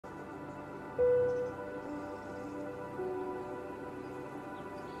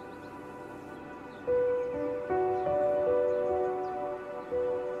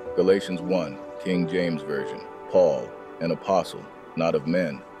Galatians 1, King James Version. Paul, an apostle, not of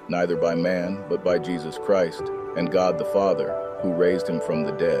men, neither by man, but by Jesus Christ, and God the Father, who raised him from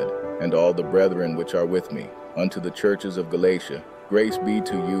the dead, and all the brethren which are with me, unto the churches of Galatia, grace be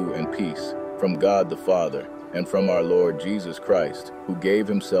to you and peace, from God the Father, and from our Lord Jesus Christ, who gave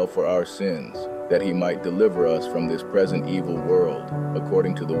himself for our sins, that he might deliver us from this present evil world,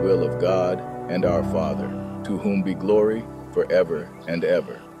 according to the will of God and our Father, to whom be glory forever and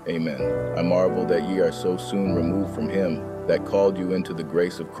ever. Amen. I marvel that ye are so soon removed from him that called you into the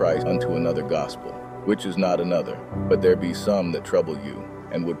grace of Christ unto another gospel, which is not another, but there be some that trouble you,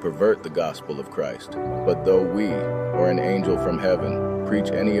 and would pervert the gospel of Christ. But though we, or an angel from heaven,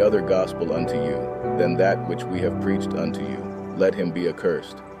 preach any other gospel unto you than that which we have preached unto you, let him be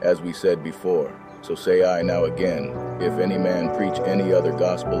accursed. As we said before, so say I now again, if any man preach any other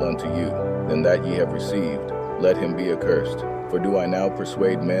gospel unto you than that ye have received, let him be accursed. For do I now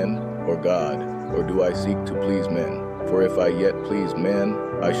persuade men, or God, or do I seek to please men? For if I yet please men,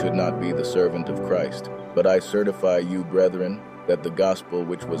 I should not be the servant of Christ. But I certify you, brethren, that the gospel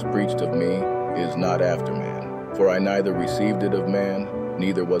which was preached of me is not after man. For I neither received it of man,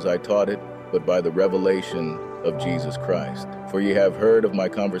 neither was I taught it, but by the revelation of Jesus Christ. For ye have heard of my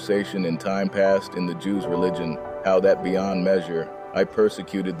conversation in time past in the Jews' religion, how that beyond measure I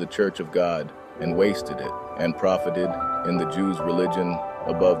persecuted the church of God, and wasted it, and profited in the Jews' religion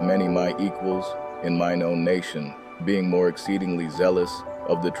above many my equals in mine own nation, being more exceedingly zealous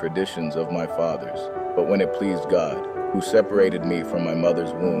of the traditions of my fathers. But when it pleased God, who separated me from my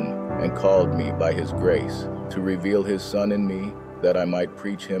mother's womb, and called me by his grace, to reveal his Son in me, that I might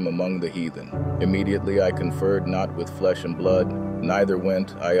preach him among the heathen. Immediately I conferred not with flesh and blood, neither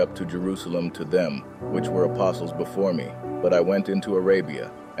went I up to Jerusalem to them, which were apostles before me, but I went into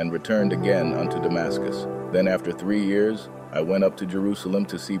Arabia, and returned again unto Damascus. Then after 3 years I went up to Jerusalem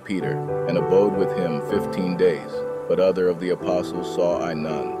to see Peter, and abode with him 15 days. But other of the apostles saw I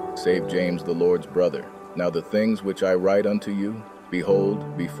none, save James the Lord's brother. Now the things which I write unto you,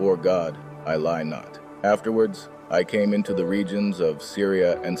 behold, before God I lie not. Afterwards I came into the regions of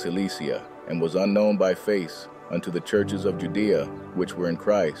Syria and Cilicia, and was unknown by face unto the churches of Judea, which were in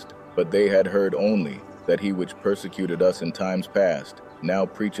Christ. But they had heard only that he which persecuted us in times past now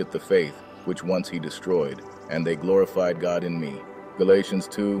preacheth the faith which once he destroyed, and they glorified God in me. Galatians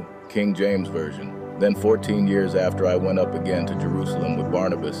 2, King James Version. Then 14 years after I went up again to Jerusalem with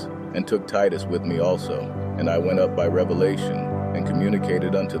Barnabas, and took Titus with me also, and I went up by revelation, and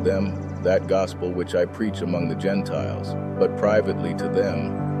communicated unto them that gospel which I preach among the Gentiles, but privately to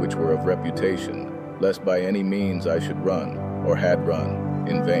them which were of reputation, lest by any means I should run, or had run,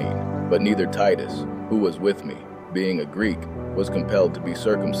 in vain. But neither Titus, who was with me, being a Greek, was compelled to be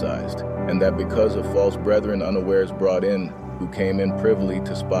circumcised, and that because of false brethren unawares brought in, who came in privily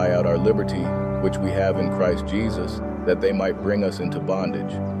to spy out our liberty, which we have in Christ Jesus, that they might bring us into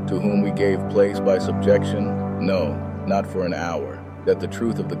bondage, to whom we gave place by subjection, no, not for an hour, that the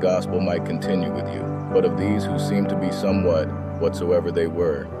truth of the gospel might continue with you. But of these who seem to be somewhat, whatsoever they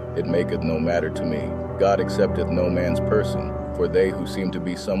were, it maketh no matter to me. God accepteth no man's person, for they who seem to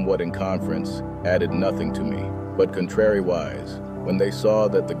be somewhat in conference added nothing to me. But contrariwise, when they saw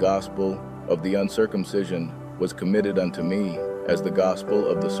that the gospel of the uncircumcision was committed unto me, as the gospel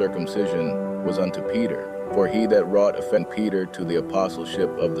of the circumcision was unto Peter. For he that wrought offend Peter to the apostleship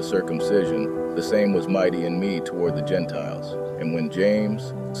of the circumcision, the same was mighty in me toward the Gentiles. And when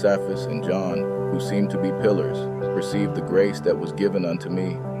James, Cephas, and John, who seemed to be pillars, perceived the grace that was given unto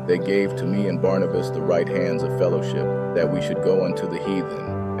me, they gave to me and Barnabas the right hands of fellowship, that we should go unto the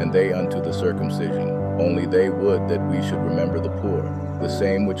heathen, and they unto the circumcision. Only they would that we should remember the poor, the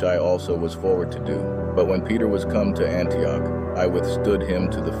same which I also was forward to do. But when Peter was come to Antioch, I withstood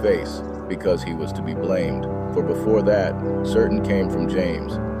him to the face, because he was to be blamed. For before that, certain came from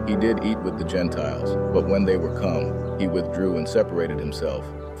James. He did eat with the Gentiles, but when they were come, he withdrew and separated himself,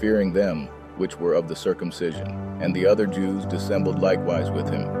 fearing them which were of the circumcision. And the other Jews dissembled likewise with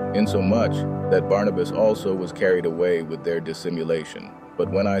him, insomuch that Barnabas also was carried away with their dissimulation. But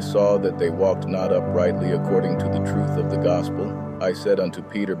when I saw that they walked not uprightly according to the truth of the gospel, I said unto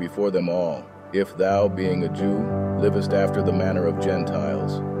Peter before them all, If thou, being a Jew, livest after the manner of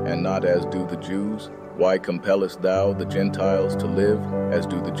Gentiles, and not as do the Jews, why compellest thou the Gentiles to live as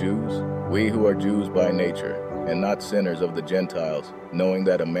do the Jews? We who are Jews by nature, and not sinners of the Gentiles, knowing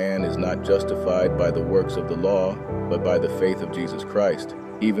that a man is not justified by the works of the law, but by the faith of Jesus Christ,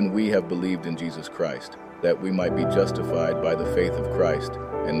 even we have believed in Jesus Christ, that we might be justified by the faith of Christ,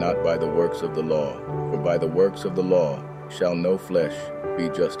 and not by the works of the law. For by the works of the law shall no flesh be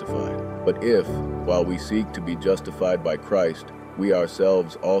justified. But if, while we seek to be justified by Christ, we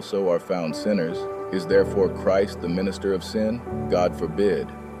ourselves also are found sinners. Is therefore Christ the minister of sin? God forbid.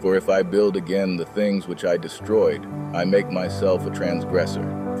 For if I build again the things which I destroyed, I make myself a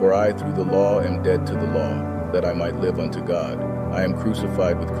transgressor. For I through the law am dead to the law, that I might live unto God. I am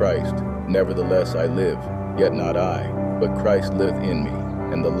crucified with Christ. Nevertheless I live, yet not I, but Christ liveth in me.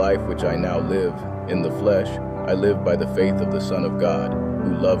 And the life which I now live in the flesh, I live by the faith of the Son of God,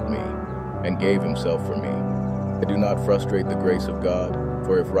 who loved me, and gave himself for me. I do not frustrate the grace of God,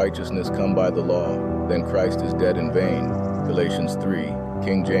 for if righteousness come by the law, then Christ is dead in vain. Galatians 3,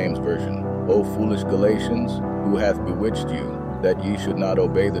 King James Version. O foolish Galatians, who hath bewitched you, that ye should not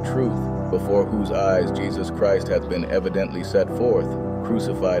obey the truth, before whose eyes Jesus Christ hath been evidently set forth,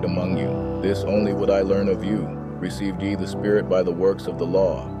 crucified among you. This only would I learn of you. Received ye the Spirit by the works of the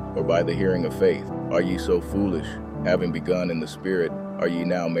law, or by the hearing of faith? Are ye so foolish? Having begun in the Spirit, are ye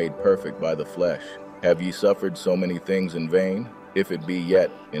now made perfect by the flesh? Have ye suffered so many things in vain? If it be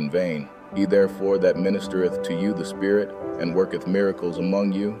yet in vain. He therefore that ministereth to you the Spirit, and worketh miracles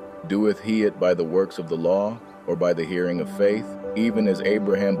among you, doeth he it by the works of the law, or by the hearing of faith? Even as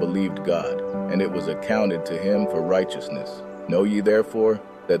Abraham believed God, and it was accounted to him for righteousness. Know ye therefore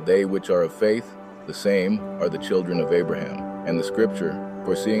that they which are of faith, the same are the children of Abraham. And the Scripture,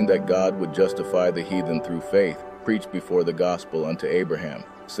 foreseeing that God would justify the heathen through faith, preached before the gospel unto Abraham,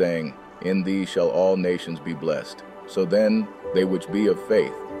 saying, In thee shall all nations be blessed. So then they which be of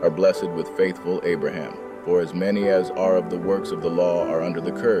faith are blessed with faithful Abraham. For as many as are of the works of the law are under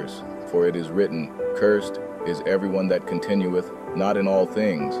the curse. For it is written, Cursed is everyone that continueth not in all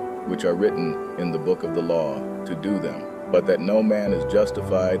things which are written in the book of the law, to do them. But that no man is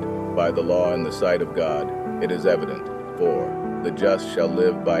justified by the law in the sight of God, it is evident. For the just shall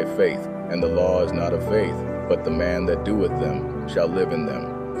live by faith, and the law is not of faith, but the man that doeth them shall live in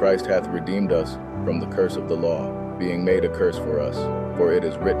them. Christ hath redeemed us from the curse of the law, being made a curse for us. For it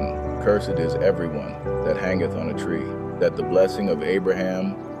is written, Cursed is everyone that hangeth on a tree, that the blessing of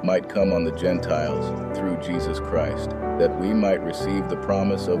Abraham might come on the Gentiles through Jesus Christ, that we might receive the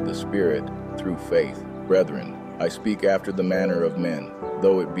promise of the Spirit through faith. Brethren, I speak after the manner of men,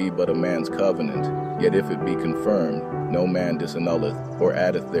 though it be but a man's covenant, yet if it be confirmed, no man disannulleth or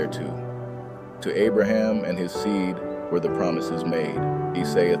addeth thereto. To Abraham and his seed were the promises made. He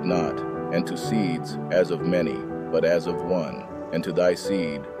saith not, and to seeds as of many, but as of one, and to thy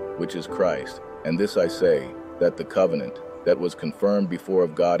seed, which is Christ. And this I say, that the covenant that was confirmed before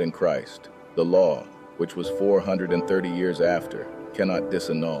of God in Christ, the law, which was 430 years after, cannot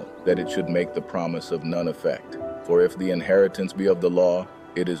disannul, that it should make the promise of none effect. For if the inheritance be of the law,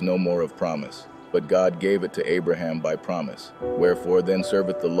 it is no more of promise. But God gave it to Abraham by promise. Wherefore then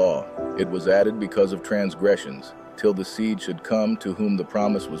serveth the law? It was added because of transgressions, till the seed should come to whom the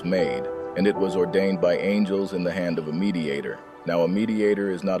promise was made. And it was ordained by angels in the hand of a mediator. Now a mediator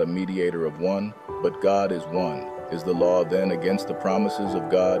is not a mediator of one, but God is one. Is the law then against the promises of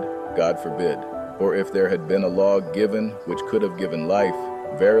God? God forbid. For if there had been a law given which could have given life,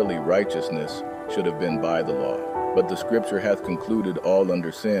 verily righteousness should have been by the law. But the Scripture hath concluded all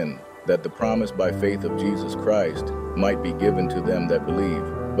under sin, that the promise by faith of Jesus Christ might be given to them that believe.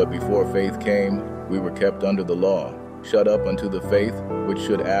 But before faith came, we were kept under the law, shut up unto the faith which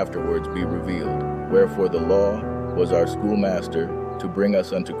should afterwards be revealed. Wherefore the law was our schoolmaster to bring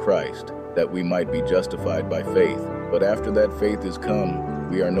us unto Christ, that we might be justified by faith. But after that faith is come,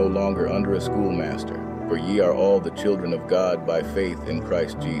 we are no longer under a schoolmaster. For ye are all the children of God by faith in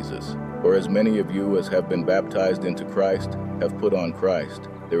Christ Jesus. For as many of you as have been baptized into Christ have put on Christ.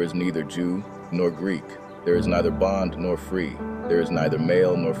 There is neither Jew nor Greek. There is neither bond nor free. There is neither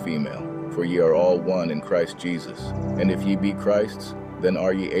male nor female. For ye are all one in Christ Jesus. And if ye be Christ's, then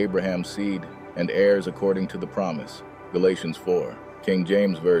are ye Abraham's seed, and heirs according to the promise. Galatians 4, King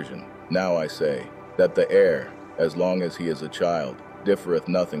James Version. Now I say, that the heir, as long as he is a child, differeth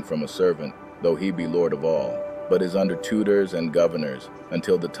nothing from a servant, though he be Lord of all, but is under tutors and governors,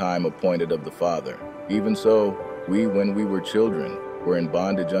 until the time appointed of the Father. Even so, we, when we were children, were in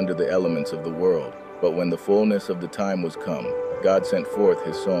bondage under the elements of the world. But when the fullness of the time was come, God sent forth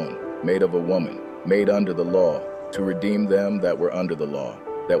his Son, made of a woman, made under the law, to redeem them that were under the law,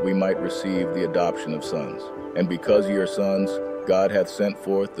 that we might receive the adoption of sons. And because ye are sons, God hath sent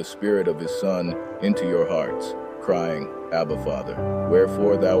forth the Spirit of his Son into your hearts, crying, Abba, Father.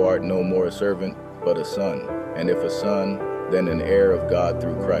 Wherefore thou art no more a servant, but a son. And if a son, then an heir of God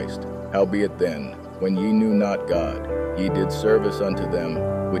through Christ. Howbeit then, when ye knew not God, ye did service unto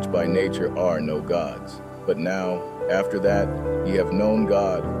them which by nature are no gods. But now, after that, ye have known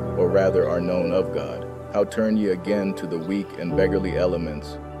God, or rather are known of God, how turn ye again to the weak and beggarly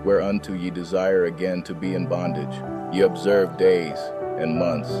elements, whereunto ye desire again to be in bondage? Ye observe days, and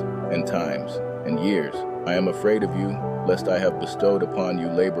months, and times, and years. I am afraid of you, lest I have bestowed upon you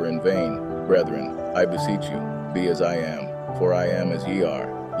labor in vain. Brethren, I beseech you, be as I am, for I am as ye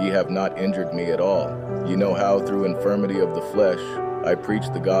are. Ye have not injured me at all. Ye know how through infirmity of the flesh I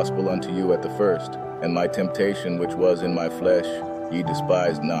preached the gospel unto you at the first, and my temptation which was in my flesh ye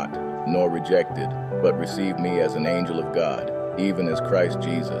despised not, nor rejected, but received me as an angel of God, even as Christ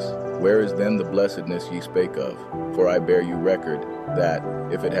Jesus. Where is then the blessedness ye spake of? For I bear you record, that,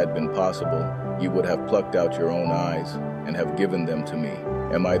 if it had been possible, ye would have plucked out your own eyes, and have given them to me.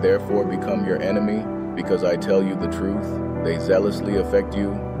 Am I therefore become your enemy, because I tell you the truth? They zealously affect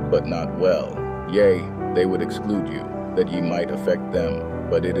you, but not well. Yea, they would exclude you, that ye might affect them.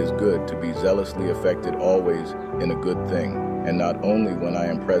 But it is good to be zealously affected always in a good thing, and not only when I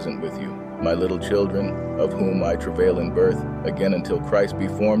am present with you. My little children, of whom I travail in birth, again until Christ be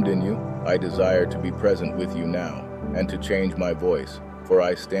formed in you, I desire to be present with you now, and to change my voice, for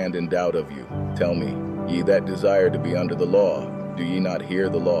I stand in doubt of you. Tell me, ye that desire to be under the law, do ye not hear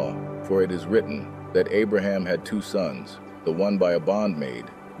the law? For it is written, that Abraham had 2 sons, the one by a bondmaid,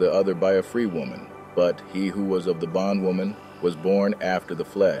 the other by a free woman. But he who was of the bondwoman was born after the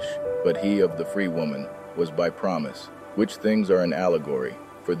flesh, but he of the free woman was by promise. Which things are an allegory?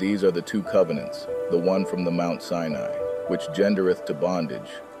 For these are the 2 covenants, the one from the Mount Sinai, which gendereth to bondage,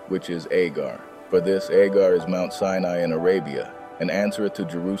 which is Agar. For this Agar is Mount Sinai in Arabia, and answereth to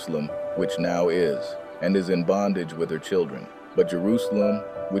Jerusalem, which now is, and is in bondage with her children. But Jerusalem,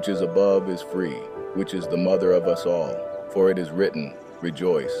 which is above, is free, which is the mother of us all. For it is written,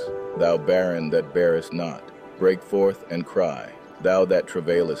 Rejoice, thou barren that bearest not. Break forth and cry, thou that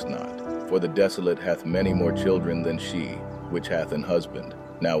travailest not. For the desolate hath many more children than she, which hath an husband.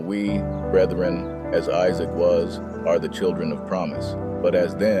 Now we, brethren, as Isaac was, are the children of promise. But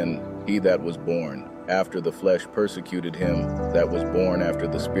as then he that was born after the flesh persecuted him that was born after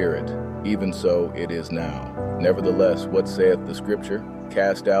the Spirit, even so it is now. Nevertheless, what saith the Scripture?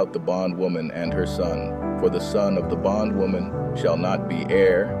 Cast out the bondwoman and her son, for the son of the bondwoman shall not be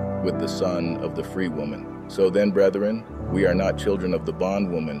heir with the son of the free woman. So then, brethren, we are not children of the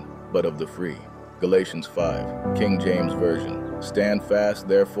bondwoman, but of the free. Galatians 5, King James Version. Stand fast,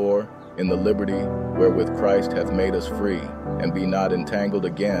 therefore, in the liberty wherewith Christ hath made us free, and be not entangled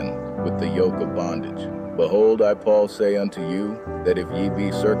again with the yoke of bondage. Behold, I, Paul, say unto you, that if ye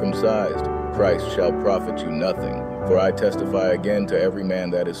be circumcised, Christ shall profit you nothing. For I testify again to every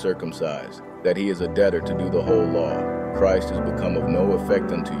man that is circumcised, that he is a debtor to do the whole law. Christ is become of no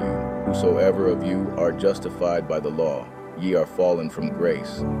effect unto you. Whosoever of you are justified by the law, ye are fallen from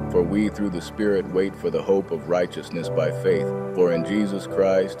grace. For we through the Spirit wait for the hope of righteousness by faith. For in Jesus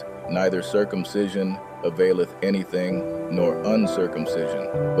Christ neither circumcision availeth anything, nor uncircumcision,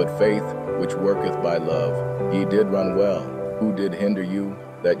 but faith which worketh by love. Ye did run well. Who did hinder you,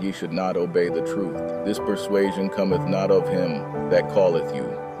 that ye should not obey the truth? This persuasion cometh not of him that calleth you.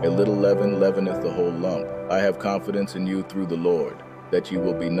 A little leaven leaveneth the whole lump. I have confidence in you through the Lord, that ye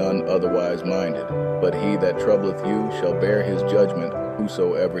will be none otherwise minded. But he that troubleth you shall bear his judgment,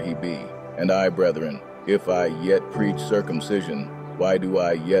 whosoever he be. And I, brethren, if I yet preach circumcision, why do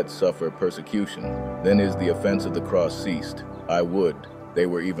I yet suffer persecution? Then is the offense of the cross ceased. I would they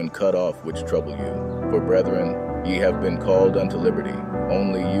were even cut off which trouble you. For brethren, ye have been called unto liberty.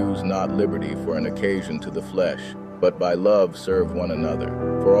 Only use not liberty for an occasion to the flesh, but by love serve one another.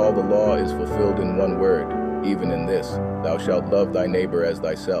 For all the law is fulfilled in one word, even in this, thou shalt love thy neighbor as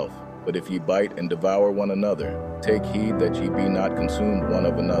thyself. But if ye bite and devour one another, take heed that ye be not consumed one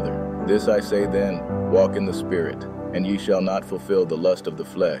of another. This I say then, walk in the Spirit, and ye shall not fulfill the lust of the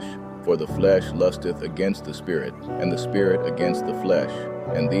flesh. For the flesh lusteth against the Spirit, and the Spirit against the flesh.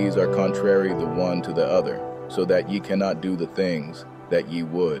 And these are contrary the one to the other, so that ye cannot do the things that ye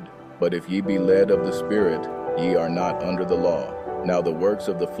would. But if ye be led of the Spirit, ye are not under the law. Now the works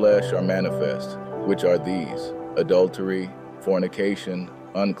of the flesh are manifest, which are these: adultery, fornication,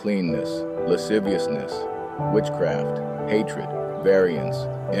 uncleanness, lasciviousness, witchcraft, hatred, variance,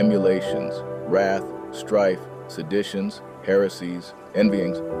 emulations, wrath, strife, seditions, heresies,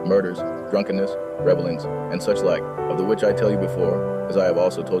 envyings, murders, drunkenness, revelings, and such like, of the which I tell you before, as I have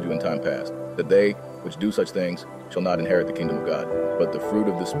also told you in time past, that they which do such things shall not inherit the kingdom of God. But the fruit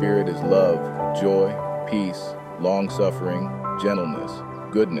of the Spirit is love, joy, peace, long-suffering, gentleness,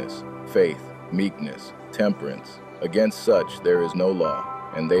 goodness, faith, meekness, temperance. Against such there is no law.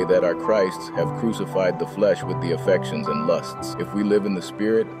 And they that are Christ's have crucified the flesh with the affections and lusts. If we live in the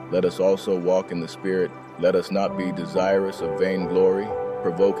Spirit, let us also walk in the Spirit. Let us not be desirous of vainglory,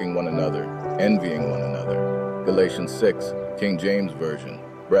 provoking one another, envying one another. Galatians 6, King James Version.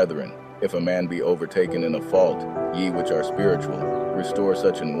 Brethren, If a man be overtaken in a fault, ye which are spiritual, restore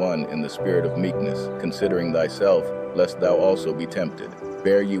such an one in the spirit of meekness, considering thyself, lest thou also be tempted.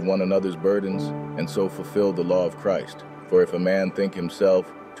 Bear ye one another's burdens, and so fulfill the law of Christ. For if a man think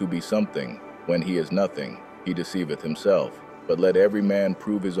himself to be something, when he is nothing, he deceiveth himself. But let every man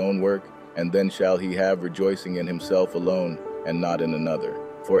prove his own work, and then shall he have rejoicing in himself alone, and not in another.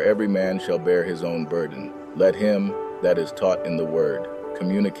 For every man shall bear his own burden. Let him that is taught in the word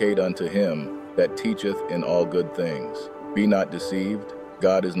communicate unto him that teacheth in all good things. Be not deceived,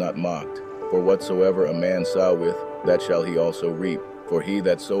 God is not mocked. For whatsoever a man soweth, that shall he also reap. For he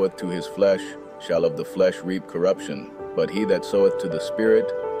that soweth to his flesh shall of the flesh reap corruption, but he that soweth to the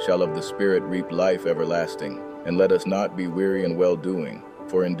Spirit shall of the Spirit reap life everlasting. And let us not be weary in well-doing,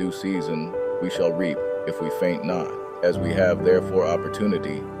 for in due season we shall reap, if we faint not. As we have therefore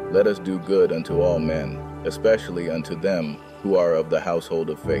opportunity, let us do good unto all men, especially unto them who are of the household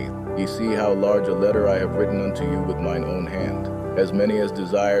of faith. Ye see how large a letter I have written unto you with mine own hand. As many as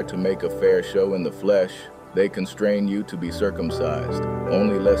desire to make a fair show in the flesh, they constrain you to be circumcised,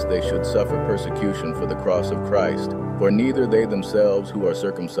 only lest they should suffer persecution for the cross of Christ. For neither they themselves who are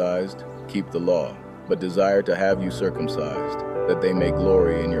circumcised keep the law, but desire to have you circumcised, that they may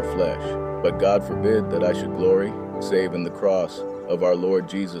glory in your flesh. But God forbid that I should glory, save in the cross of our Lord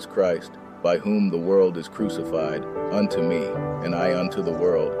Jesus Christ, by whom the world is crucified unto me, and I unto the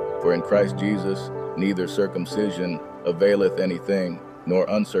world. For in Christ Jesus neither circumcision availeth anything, nor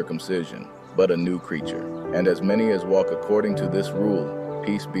uncircumcision, but a new creature. And as many as walk according to this rule,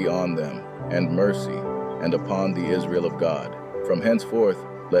 peace be on them, and mercy, and upon the Israel of God. From henceforth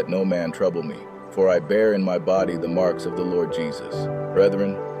let no man trouble me, for I bear in my body the marks of the Lord Jesus.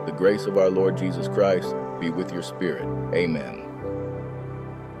 Brethren, the grace of our Lord Jesus Christ be with your spirit. Amen.